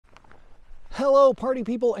Hello party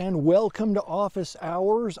people and welcome to Office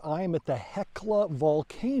Hours. I'm at the Hekla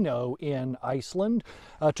Volcano in Iceland.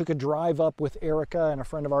 Took a drive up with Erica and a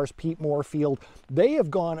friend of ours, Pete Moorfield. They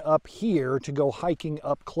have gone up here to go hiking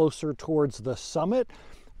up closer towards the summit.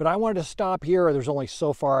 But I wanted to stop here. There's only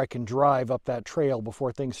so far I can drive up that trail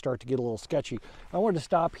before things start to get a little sketchy. I wanted to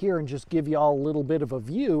stop here and just give you all a little bit of a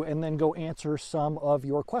view and then go answer some of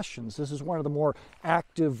your questions. This is one of the more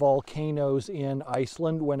active volcanoes in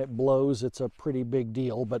Iceland. When it blows, it's a pretty big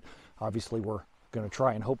deal, but obviously we're going to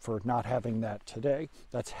try and hope for not having that today.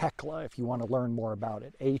 That's Hekla if you want to learn more about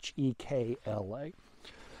it, H-E-K-L-A.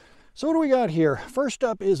 So what do we got here? First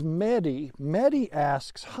up is Mehdi. Mehdi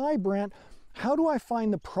asks, "Hi Brent, how do I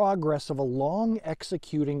find the progress of a long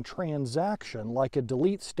executing transaction like a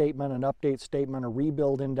delete statement, an update statement, a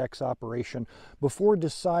rebuild index operation before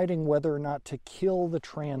deciding whether or not to kill the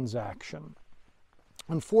transaction?"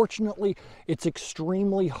 Unfortunately, it's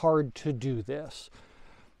extremely hard to do this.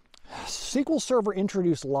 SQL Server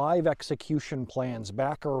introduced live execution plans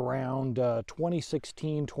back around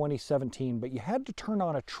 2016, 2017, but you had to turn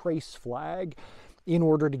on a trace flag in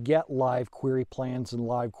order to get live query plans and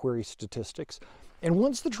live query statistics. And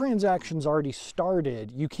once the transaction's already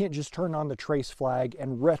started, you can't just turn on the trace flag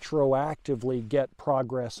and retroactively get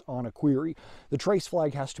progress on a query. The trace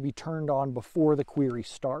flag has to be turned on before the query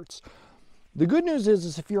starts. The good news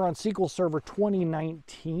is if you're on SQL Server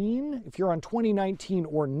 2019, if you're on 2019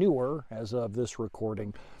 or newer, as of this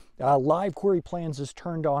recording, live query plans is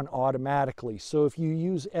turned on automatically. So if you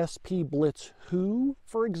use SP Blitz Who,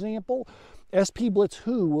 for example, SP Blitz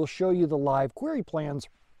Who will show you the live query plans,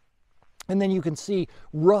 and then you can see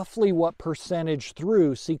roughly what percentage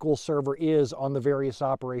through SQL Server is on the various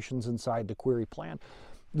operations inside the query plan.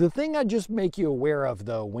 The thing I'd just make you aware of,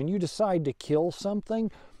 though, when you decide to kill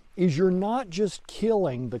something, is you're not just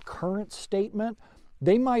killing the current statement.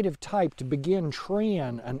 They might have typed begin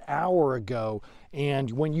tran an hour ago, and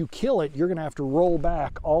when you kill it, you're going to have to roll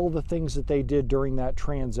back all the things that they did during that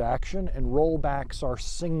transaction, and rollbacks are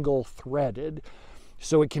single-threaded.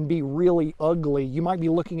 So it can be really ugly. You might be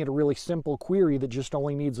looking at a really simple query that just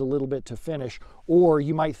only needs a little bit to finish, or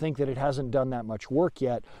you might think that it hasn't done that much work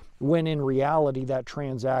yet, when in reality that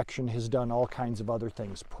transaction has done all kinds of other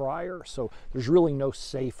things prior. So there's really no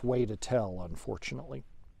safe way to tell, unfortunately.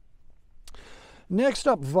 Next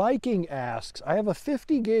up, Viking asks, "I have a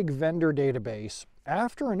 50 gig vendor database.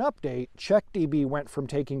 After an update, CHECKDB went from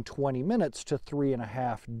taking 20 minutes to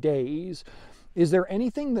 3.5 days. Is there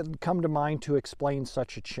anything that would come to mind to explain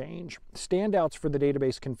such a change? Standouts for the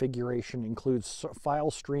database configuration includes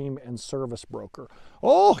file stream and service broker."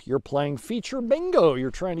 Oh, you're playing feature bingo.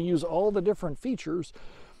 You're trying to use all the different features.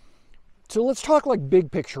 So let's talk like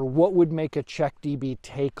big picture. What would make a CHECKDB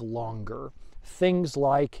take longer? Things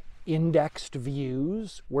like indexed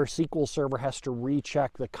views, where SQL Server has to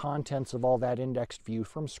recheck the contents of all that indexed view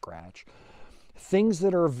from scratch. Things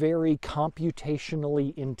that are very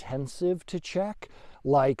computationally intensive to check,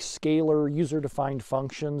 like scalar user-defined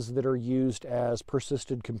functions that are used as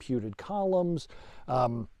persisted computed columns.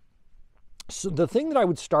 So the thing that I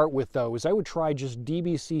would start with, though, is I would try just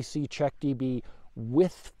dbcc CHECKDB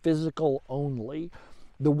with physical only.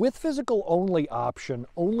 The with physical only option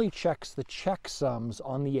only checks the checksums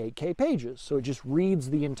on the 8K pages. So it just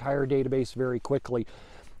reads the entire database very quickly,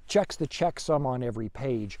 checks the checksum on every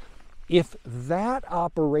page. If that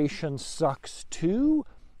operation sucks too,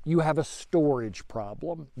 you have a storage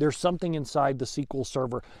problem. There's something inside the SQL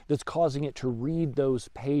Server that's causing it to read those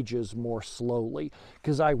pages more slowly,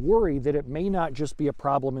 because I worry that it may not just be a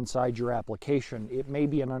problem inside your application. It may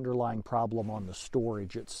be an underlying problem on the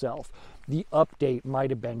storage itself. The update might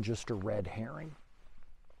have been just a red herring.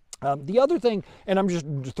 The other thing, and I'm just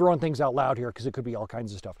throwing things out loud here because it could be all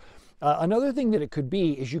kinds of stuff. Another thing that it could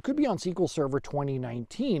be is you could be on SQL Server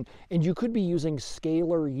 2019 and you could be using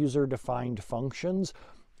scalar user-defined functions,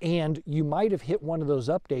 and you might have hit one of those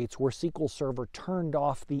updates where SQL Server turned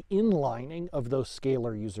off the inlining of those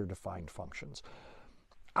scalar user-defined functions.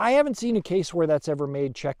 I haven't seen a case where that's ever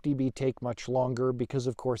made CHECKDB take much longer because,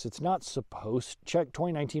 of course, it's not supposed,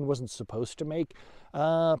 2019 wasn't supposed to make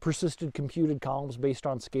persisted computed columns based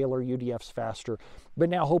on scalar UDFs faster. But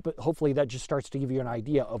now hopefully that just starts to give you an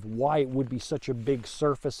idea of why it would be such a big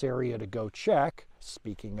surface area to go check.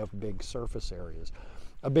 Speaking of big surface areas,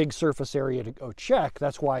 a big surface area to go check.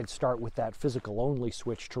 That's why I'd start with that physical only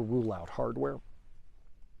switch to rule out hardware.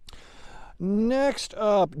 Next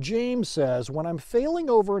up, James says, "When I'm failing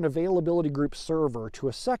over an availability group server to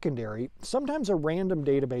a secondary, sometimes a random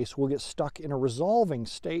database will get stuck in a resolving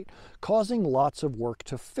state, causing lots of work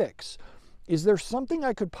to fix. Is there something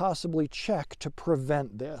I could possibly check to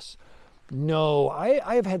prevent this?" No,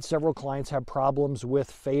 I have had several clients have problems with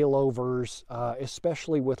failovers,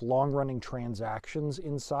 especially with long-running transactions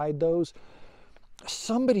inside those.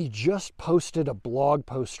 Somebody just posted a blog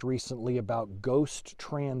post recently about ghost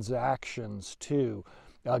transactions too.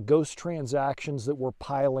 Ghost transactions that were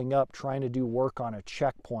piling up trying to do work on a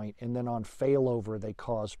checkpoint, and then on failover they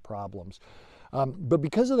cause problems. But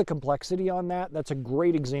because of the complexity on that, that's a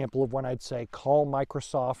great example of when I'd say call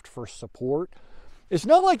Microsoft for support. It's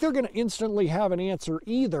not like they're going to instantly have an answer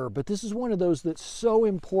either, but this is one of those that's so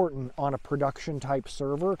important on a production type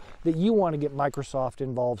server that you want to get Microsoft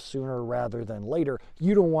involved sooner rather than later.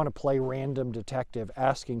 You don't want to play random detective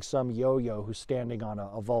asking some yo-yo who's standing on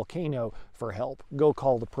a volcano for help. Go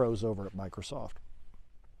call the pros over at Microsoft.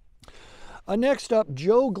 Next up,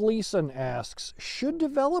 Joe Gleason asks, should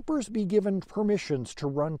developers be given permissions to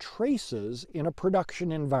run traces in a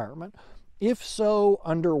production environment? If so,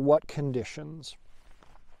 under what conditions?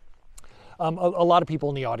 A lot of people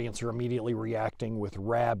in the audience are immediately reacting with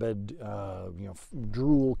rabid,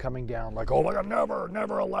 drool coming down like, oh my God,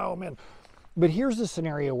 never allow them in. But here's a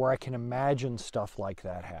scenario where I can imagine stuff like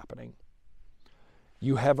that happening.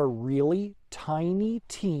 You have a really tiny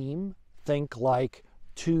team, think like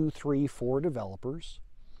 2, 3, 4 developers.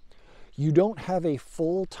 You don't have a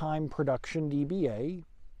full-time production DBA.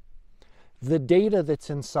 The data that's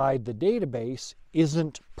inside the database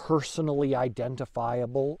isn't personally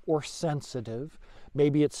identifiable or sensitive.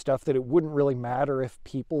 Maybe it's stuff that it wouldn't really matter if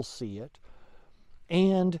people see it.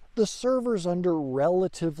 And the server's under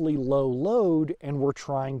relatively low load and we're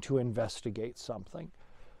trying to investigate something.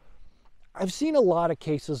 I've seen a lot of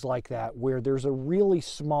cases like that where there's a really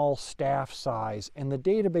small staff size and the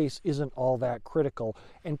database isn't all that critical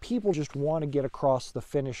and people just want to get across the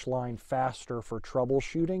finish line faster for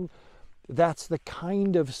troubleshooting. That's the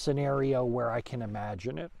kind of scenario where I can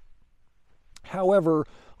imagine it. However,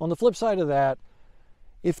 on the flip side of that,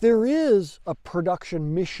 if there is a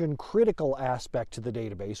production mission critical aspect to the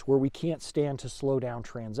database where we can't stand to slow down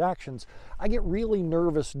transactions, I get really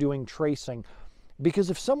nervous doing tracing because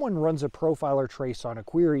if someone runs a profiler trace on a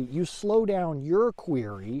query, you slow down your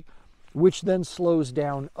query, which then slows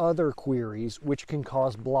down other queries, which can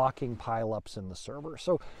cause blocking pileups in the server.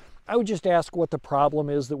 So I would just ask what the problem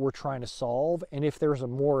is that we're trying to solve and if there's a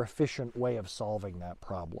more efficient way of solving that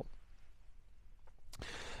problem.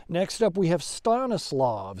 Next up, we have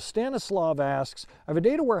Stanislav. Stanislav asks, I have a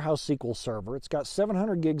data warehouse SQL server. It's got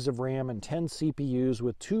 700 gigs of RAM and 10 CPUs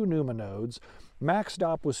with 2 NUMA nodes. Max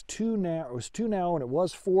DOP was 2 now, and it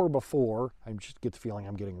was 4 before. I just get the feeling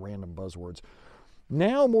I'm getting random buzzwords.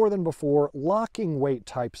 Now more than before, locking wait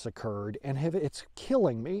types occurred, and it's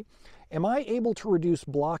killing me. Am I able to reduce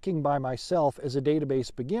blocking by myself as a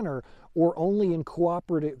database beginner or only in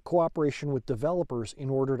cooperation with developers in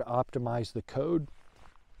order to optimize the code?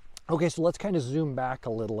 Okay, so let's kind of zoom back a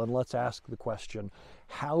little and let's ask the question,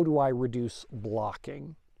 how do I reduce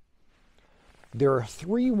blocking? There are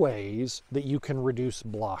 3 ways that you can reduce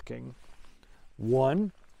blocking.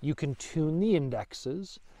 1, you can tune the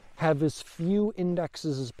indexes, have as few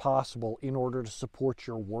indexes as possible in order to support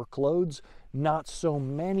your workloads, not so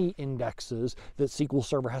many indexes that SQL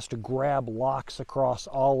Server has to grab locks across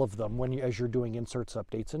all of them as you're doing inserts,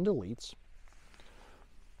 updates, and deletes.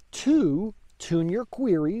 2, tune your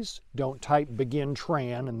queries. Don't type begin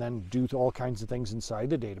tran and then do all kinds of things inside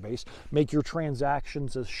the database. Make your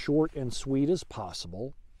transactions as short and sweet as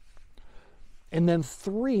possible. And then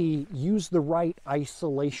 3, use the right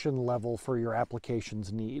isolation level for your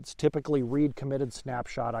application's needs. Typically, read committed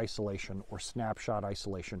snapshot isolation or snapshot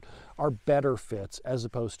isolation are better fits as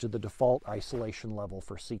opposed to the default isolation level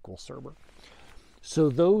for SQL Server. So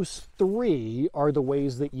those 3 are the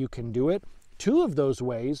ways that you can do it. 2 of those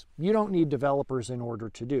ways, you don't need developers in order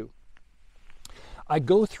to do. I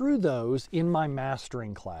go through those in my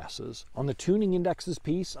mastering classes. On the tuning indexes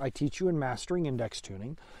piece, I teach you in mastering index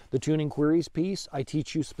tuning. The tuning queries piece, I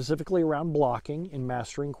teach you specifically around blocking in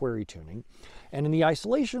mastering query tuning. And in the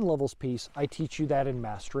isolation levels piece, I teach you that in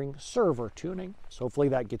mastering server tuning. So hopefully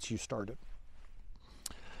that gets you started.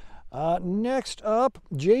 Next up,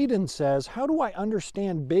 Jaden says, how do I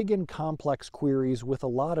understand big and complex queries with a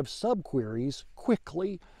lot of subqueries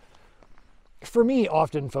quickly? For me,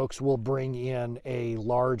 often folks will bring in a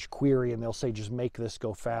large query and they'll say, just make this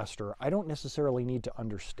go faster. I don't necessarily need to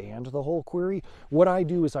understand the whole query. What I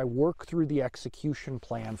do is I work through the execution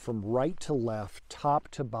plan from right to left, top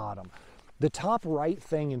to bottom. The top right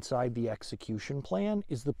thing inside the execution plan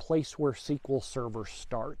is the place where SQL Server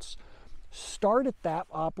starts. start at that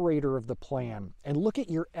operator of the plan and look at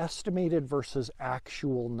your estimated versus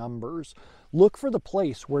actual numbers. Look for the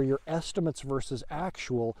place where your estimates versus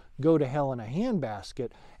actual go to hell in a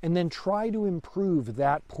handbasket, and then try to improve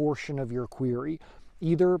that portion of your query,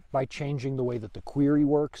 either by changing the way that the query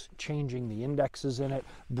works, changing the indexes in it,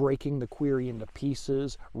 breaking the query into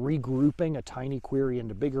pieces, regrouping a tiny query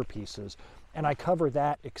into bigger pieces. And I cover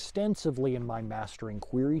that extensively in my Mastering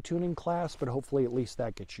Query Tuning class, but hopefully at least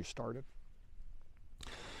that gets you started.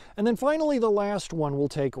 And then finally, the last one, we'll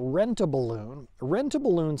take Rent-A-Balloon.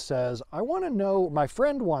 Rent-A-Balloon says, I want to know, my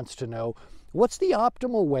friend wants to know, what's the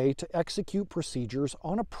optimal way to execute procedures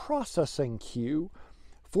on a processing queue?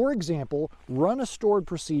 For example, run a stored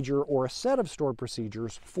procedure or a set of stored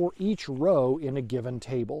procedures for each row in a given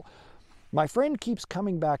table. My friend keeps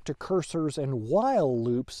coming back to cursors and while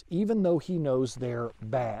loops, even though he knows they're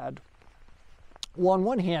bad. Well, on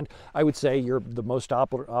one hand, I would say the most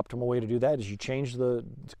optimal way to do that is you change the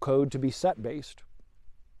code to be set-based.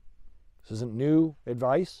 This isn't new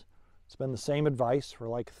advice. It's been the same advice for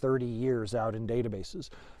like 30 years out in databases.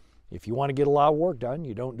 If you want to get a lot of work done,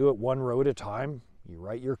 you don't do it one row at a time. You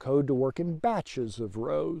write your code to work in batches of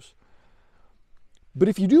rows. But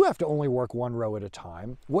if you do have to only work one row at a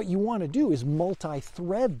time, what you want to do is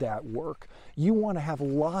multi-thread that work. You want to have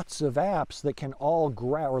lots of apps that can all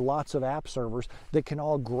grab, or lots of app servers that can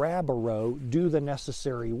all grab a row, do the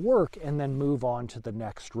necessary work, and then move on to the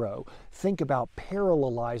next row. Think about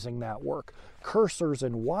parallelizing that work. Cursors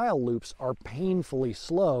and while loops are painfully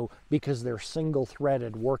slow because they're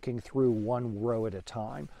single-threaded, working through one row at a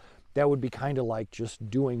time. That would be kind of like just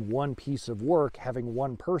doing one piece of work, having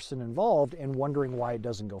one person involved and wondering why it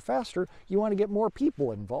doesn't go faster. You want to get more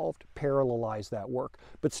people involved, parallelize that work,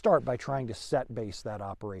 but start by trying to set-base that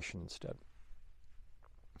operation instead.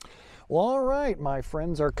 Well, all right, my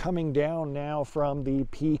friends are coming down now from the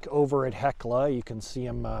peak over at Hekla. You can see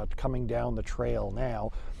them coming down the trail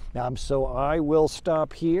now. So I will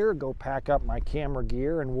stop here, go pack up my camera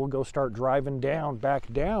gear, and we'll go start driving back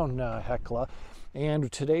down Hekla.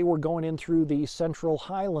 And today we're going in through the central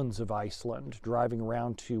highlands of Iceland, driving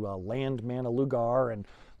around to Landmannalaugar and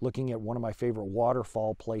looking at one of my favorite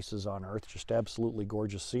waterfall places on earth. Just absolutely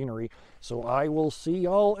gorgeous scenery. So I will see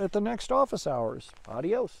y'all at the next office hours.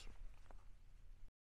 Adios.